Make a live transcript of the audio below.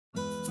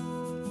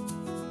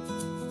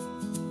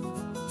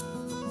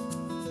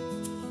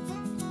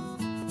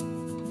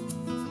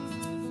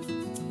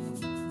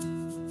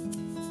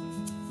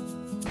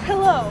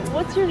Oh,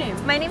 what's your name?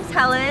 My name's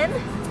Helen.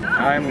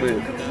 I'm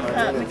Luke.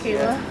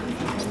 Michaela.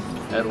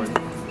 Edwin.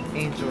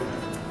 Angel.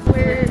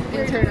 We're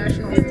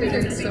international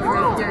students, so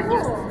we're here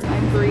just.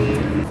 I'm Bree.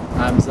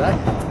 I'm Zach.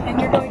 And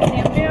you're going to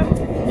Jam Jam?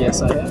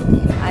 Yes, I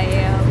am. I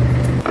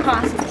am.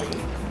 Possibly.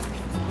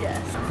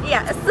 Yes.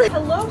 Yes.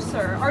 Hello,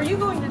 sir. Are you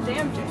going to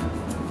Jam Jam?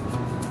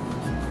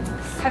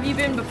 Have you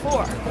been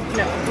before?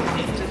 No.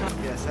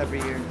 Yes,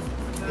 every year.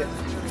 Yes.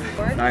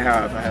 I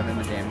have in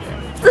the Jam Jam.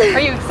 Are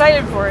you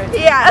excited for it?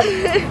 Yeah.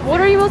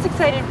 What are you most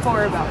excited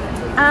for about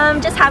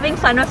it? Just having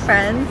fun with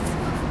friends.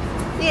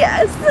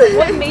 Yes.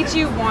 What made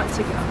you want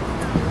to go?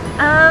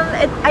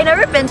 I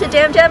never been to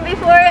Jam Jam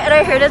before, and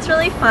I heard it's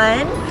really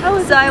fun.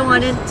 Oh, so I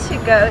wanted to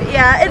go.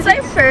 Yeah, it's my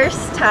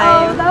first Oh,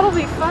 time. that'll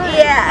be fun.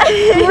 Yeah.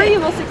 Who are you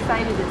most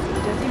excited to see?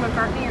 Jesse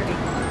McCartney or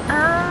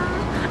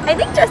Akon? I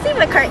think Jesse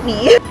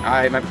McCartney.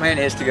 My plan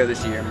is to go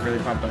this year. I'm really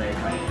pumped on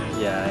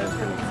Akon. Yeah, I'm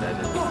pretty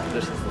excited.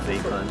 Especially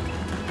since Akon.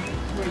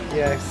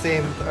 Yeah,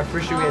 same. Our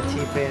first year we had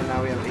T-Pain, and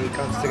now we have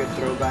Akon. It's like a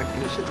throwback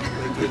and shit,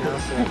 like, you know,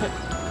 so.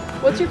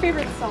 What's your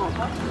favorite song?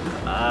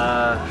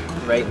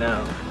 Right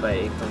Now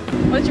by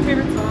Akon. What's your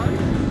favorite song?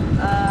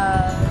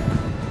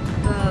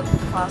 The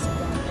classic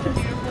one.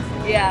 Beautiful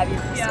Soul. Yeah,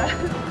 Beautiful Soul.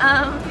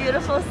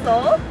 Beautiful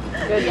Soul.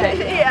 Good pick.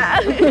 Yeah.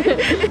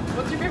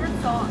 What's your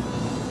favorite song?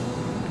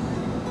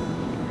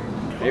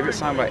 Favorite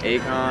song by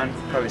Akon?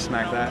 Probably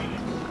Smack That.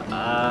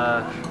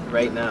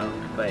 Right Now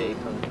by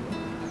Akon.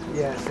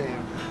 Yeah,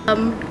 same.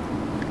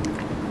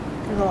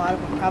 There's a lot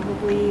of them.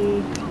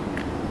 Probably.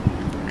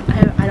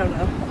 I don't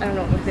know. I don't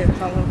know what my favorite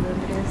song of them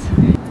is.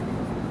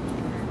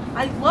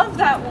 I love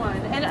that one,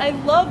 and I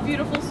love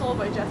 "Beautiful Soul"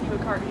 by Jesse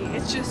McCartney.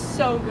 It's just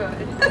so good.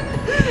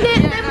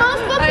 The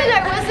most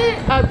popular was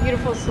it?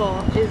 "Beautiful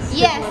Soul" is.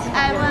 Yes,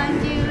 I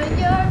want you and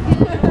your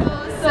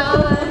beautiful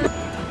soul.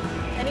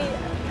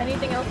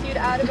 Anything else you'd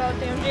add about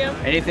Jam Jam?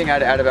 Anything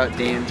I'd add about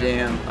Jam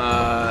Jam?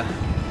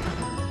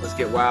 Let's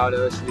get wild,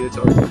 OSU. It's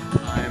always a good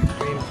time.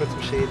 I mean, put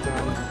some shades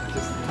on.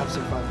 Just have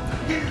some fun.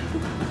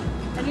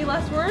 Any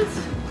last words?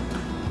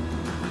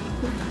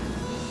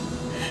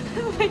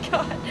 Oh my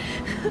god.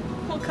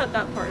 We'll cut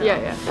that part out.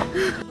 Yeah.